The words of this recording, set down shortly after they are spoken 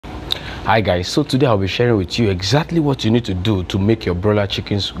Hi guys, so today I'll be sharing with you exactly what you need to do to make your broiler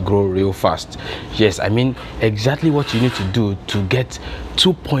chickens grow real fast. Yes, I mean exactly what you need to do to get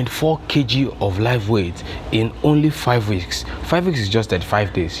 2.4 kg of live weight in only 5 weeks. 5 weeks is just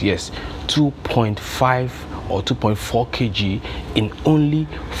 35 days. Yes, 2.5 or 2.4 kg in only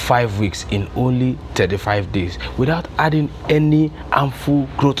 5 weeks, in only 35 days, without adding any harmful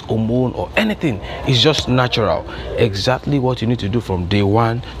growth hormone or anything. It's just natural. Exactly what you need to do from day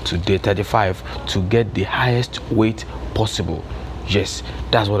 1 to day 35 to get the highest weight possible. Yes,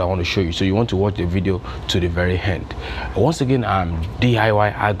 that's what I want to show you. So you want to watch the video to the very end. Once again, I'm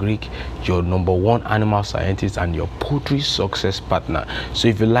DIY Agric, your #1 animal scientist and your poultry success partner. So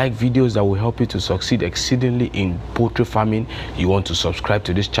if you like videos that will help you to succeed exceedingly in poultry farming, you want to subscribe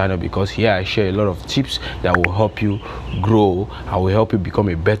to this channel, because here I share a lot of tips that will help you grow. I will help you become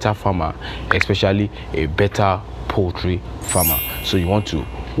a better farmer, especially a better poultry farmer. So you want to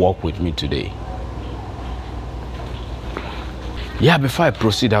work with me today. Yeah, before I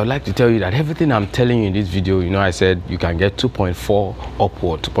proceed, I would like to tell you that everything I'm telling you in this video, you know, I said you can get 2.4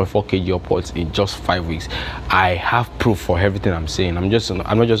 kg upwards in just 5 weeks. I have proof for everything I'm saying. I'm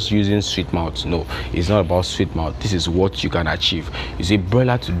not just using sweet mouth. No, it's not about sweet mouth. This is what you can achieve. You see,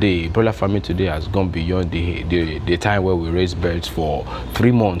 broiler farming today has gone beyond the time where we raise birds for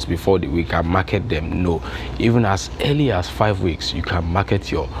 3 months before we can market them. No, even as early as 5 weeks, you can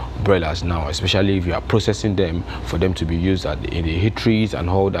market your broilers now, especially if you are processing them for them to be used in the hatcheries and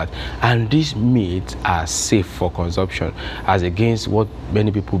all that. And these meats are safe for consumption, as against what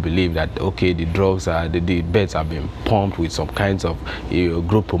many people believe, that okay, the drugs are the birds are being pumped with some kinds of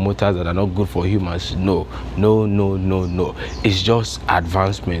growth promoters that are not good for humans. No. It's just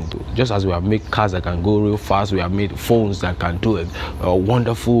advancement. Just as we have made cars that can go real fast, we have made phones that can do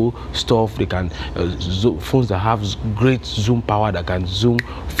wonderful stuff. They can phones that have great zoom power, that can zoom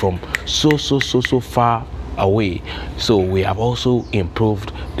from so far away. So we have also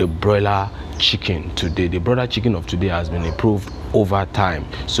improved the broiler chicken today. The broiler chicken of today has been improved over time,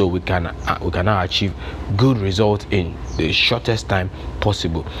 so we can now achieve good results in the shortest time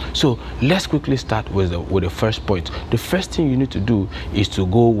possible. So let's quickly start with the first point. The first thing you need to do is to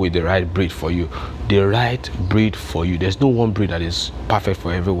go with the right breed for you. The right breed for you. There's no one breed that is perfect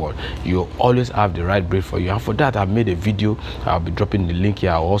for everyone. You always have the right breed for you, and for that I've made a video. I'll be dropping the link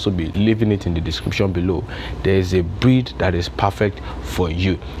here. I'll also be leaving it in the description below. There is a breed that is perfect for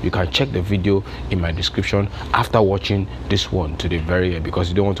you. You can check the video in my description after watching this one to the very end, because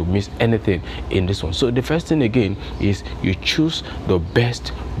you don't want to miss anything in this one. So the first thing again is you choose the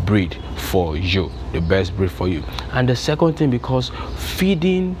best breed for you, and the second thing, because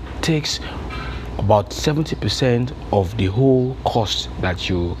feeding takes about 70% of the whole cost that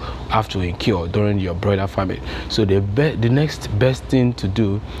you have to incur during your broiler farming. So the next best thing to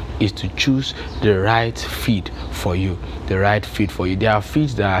do is to choose the right feed for you. There are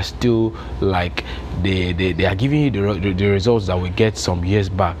feeds that are still like they are giving you the results that we get some years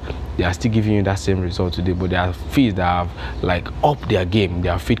back. They are still giving you that same result today, but there are feeds that have like upped their game.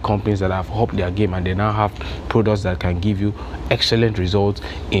 There are feed companies that have upped their game, and they now have products that can give you excellent results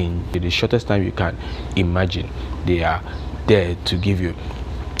in the shortest time you can imagine. They are there to give you.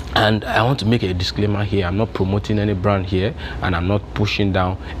 And I want to make a disclaimer here. I'm not promoting any brand here, and I'm not pushing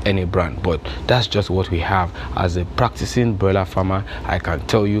down any brand, but that's just what we have. As a practicing broiler farmer, I can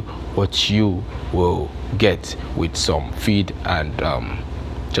tell you what you will get with some feed and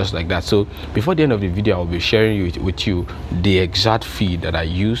just like that. So before the end of the video, I'll be sharing with you the exact feed that I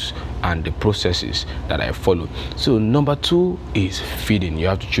use and the processes that I follow. So number 2 is feeding. You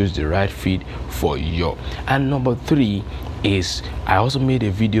have to choose the right feed for you. And number 3 is, I also made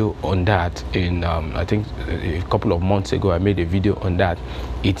a video on that in I think a couple of months ago. I made a video on that.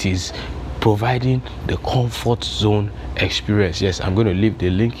 It is providing the comfort zone experience. Yes, I'm going to leave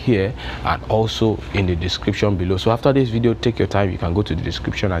the link here and also in the description below. So after this video, take your time. You can go to the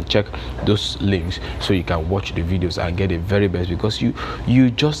description and check those links so you can watch the videos and get the very best, because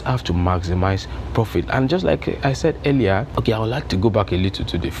you just have to maximize profit. And just like I said earlier, okay, I would like to go back a little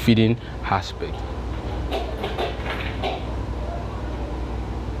to the feeding aspect.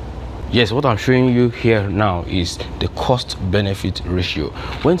 Yes, what I'm showing you here now is the cost-benefit ratio.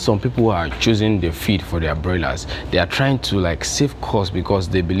 When some people are choosing the feed for their broilers, they are trying to like save cost, because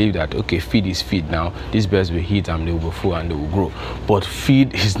they believe that okay, feed is feed. Now these birds will eat and they will be full and they will grow. But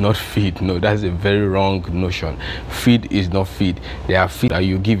feed is not feed. No, that's a very wrong notion. Feed is not feed. They are feed that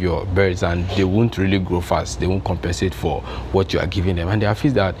you give your birds and they won't really grow fast. They won't compensate for what you are giving them. And there are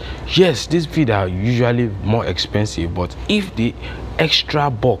feeds that, yes, these feed are usually more expensive, but if the extra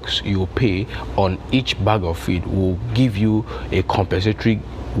box you pay on each bag of feed will give you a compensatory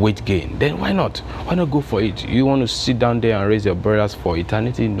weight gain, then why not go for it? You want to sit down there and raise your broilers for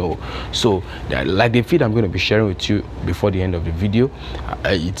eternity? No. So like the feed I'm going to be sharing with you before the end of the video,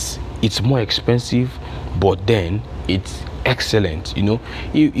 it's more expensive, but then it's excellent. You know,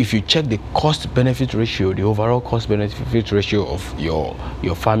 if you check the cost benefit ratio, the overall cost benefit ratio of your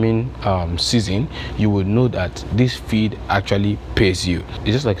farming season, you will know that this feed actually pays you.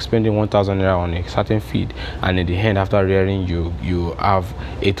 It's just like spending 1,000 naira on a certain feed, and in the end, after rearing, you have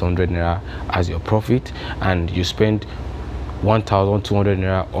 800 naira as your profit, and you spend 1,200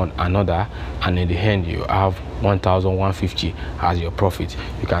 naira on another, and in the end you have 1,150 as your profit.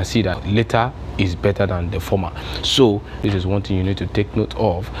 You can see that later is better than the former. So this is one thing you need to take note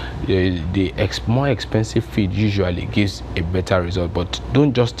of. The more expensive feed usually gives a better result, but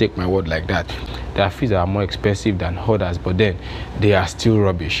don't just take my word like that. There are feeds that are more expensive than others, but then they are still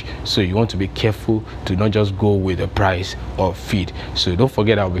rubbish. So you want to be careful to not just go with the price of feed. So don't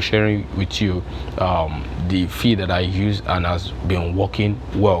forget, I'll be sharing with you the feed that I use and has been working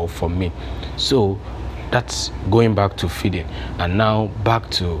well for me. So that's going back to feeding, and now back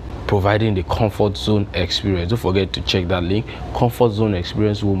to providing the comfort zone experience. Don't forget to check that link. Comfort zone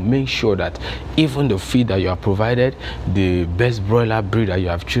experience will make sure that even the feed that you are provided, the best broiler breed that you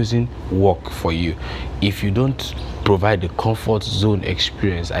have chosen, work for you. If you don't provide the comfort zone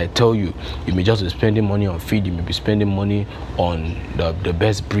experience, I tell you, you may just be spending money on feed, you may be spending money on the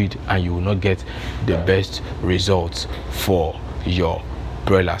best breed, and you will not get the best results for your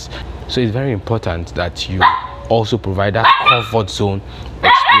broilers. So it's very important that you also provide that comfort zone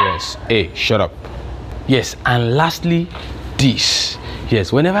experience. Hey, shut up. Yes, and lastly, this.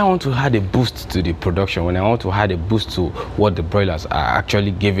 Yes, whenever I want to add a boost to the production, when I want to add a boost to what the broilers are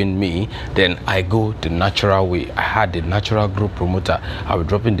actually giving me, then I go the natural way. I had the natural growth promoter. I will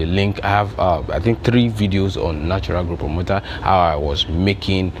drop in the link. I have I think 3 videos on natural growth promoter, how I was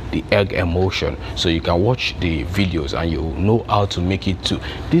making the egg emulsion. So you can watch the videos and you know how to make it too.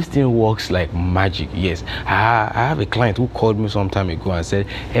 This thing works like magic. Yes, I have a client who called me some time ago and said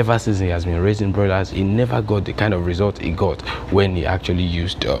ever since he has been raising broilers, he never got the kind of result he got when he actually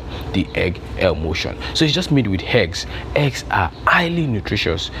used the egg emulsion. So it's just made with eggs. Eggs are highly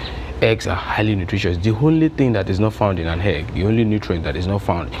nutritious. Eggs are highly nutritious. The only thing that is not found in an egg, the only nutrient that is not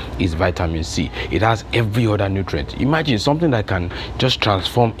found, is vitamin C. It has every other nutrient. Imagine something that can just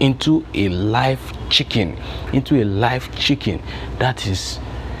transform into a live chicken. That is,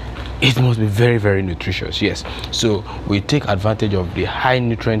 it must be very, very nutritious. Yes, so we take advantage of the high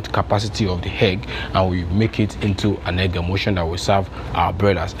nutrient capacity of the egg and we make it into an egg emulsion that will serve our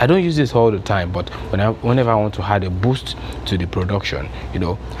broilers. I don't use this all the time, but whenever I want to add a boost to the production, you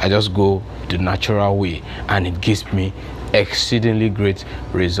know, I just go the natural way and it gives me exceedingly great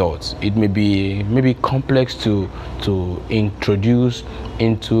results. It may be maybe complex to introduce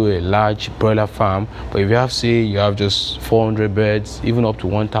into a large broiler farm, but if you have, say, you have just 400 birds, even up to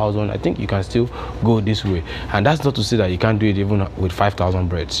 1,000, I think you can still go this way. And that's not to say that you can't do it even with 5,000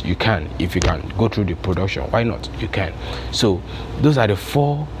 birds. You can, if you can go through the production. Why not? You can. So those are the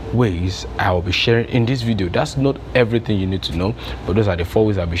 4 ways I will be sharing in this video. That's not everything you need to know, but those are the 4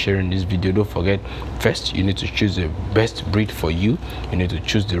 ways I'll be sharing in this video. Don't forget, first, you need to choose the best breed for you. You need to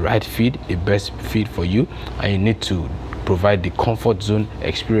choose the right feed, the best feed for you, and you need to provide the comfort zone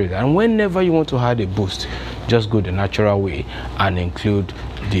experience. And whenever you want to add a boost, just go the natural way and include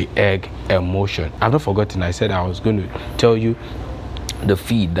the egg emulsion. I've not forgotten, I said I was going to tell you the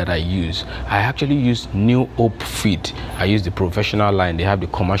feed that I use. I actually use New Hope feed. I use the professional line. They have the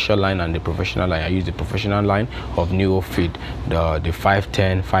commercial line and the professional line. I use the professional line of New Hope feed, the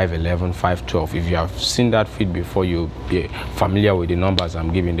 510, 511, 512. If you have seen that feed before, you'll be familiar with the numbers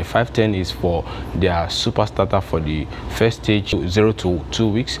I'm giving. The 510 is for their super starter for the first stage, 0 to 2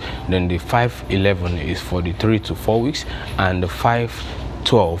 weeks. Then the 511 is for the 3 to 4 weeks, and the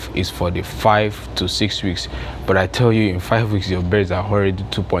 512 is for the 5 to 6 weeks. But I tell you, in 5 weeks your birds are already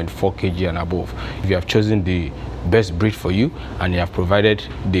 2.4 kg and above. If you have chosen the best breed for you and you have provided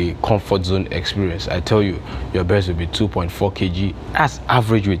the comfort zone experience, I tell you, your birds will be 2.4 kg as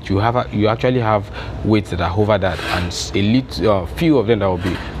average weight. You actually have weights that are over that, and a little few of them that will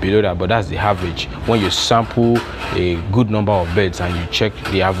be below that, but that's the average. When you sample a good number of birds and you check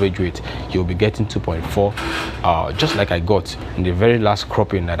the average weight, you'll be getting 2.4, just like I got in the very last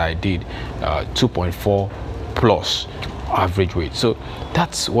cropping that I did, 2.4 plus average weight. So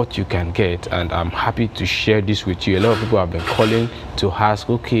that's what you can get, and I'm happy to share this with you. A lot of people have been calling to ask,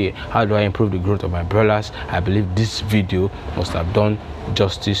 okay, how do I improve the growth of my broilers? I believe this video must have done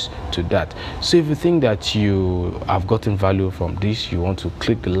justice to that. So if you think that you have gotten value from this, you want to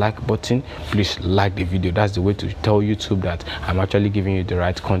click the like button, please like the video. That's the way to tell YouTube that I'm actually giving you the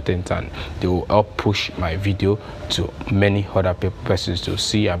right content, and they will help push my video to many other persons to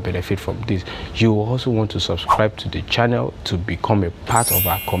see and benefit from this. You also want to subscribe to the channel to become a part of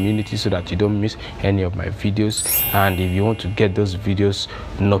our community so that you don't miss any of my videos. And if you want to get those videos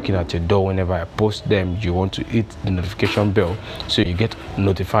knocking at your door whenever I post them, you want to hit the notification bell so you get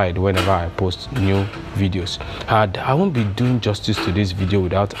notified whenever I post new videos. And I won't be doing justice to this video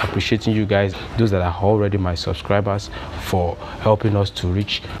without appreciating you guys, those that are already my subscribers, for helping us to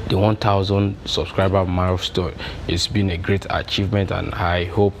reach the 1,000 subscriber milestone. It's been a great achievement, and I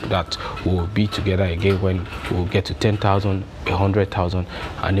hope that we'll be together again when we'll get to 10,000, 100,000,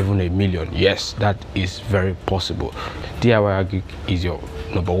 and even a million. Yes, that is very possible. DIY Agric is your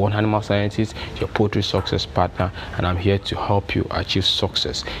 #1 animal scientist, your poultry success partner, and I'm here to help you achieve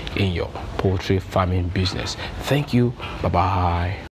success in your poultry farming business. Thank you. Bye bye.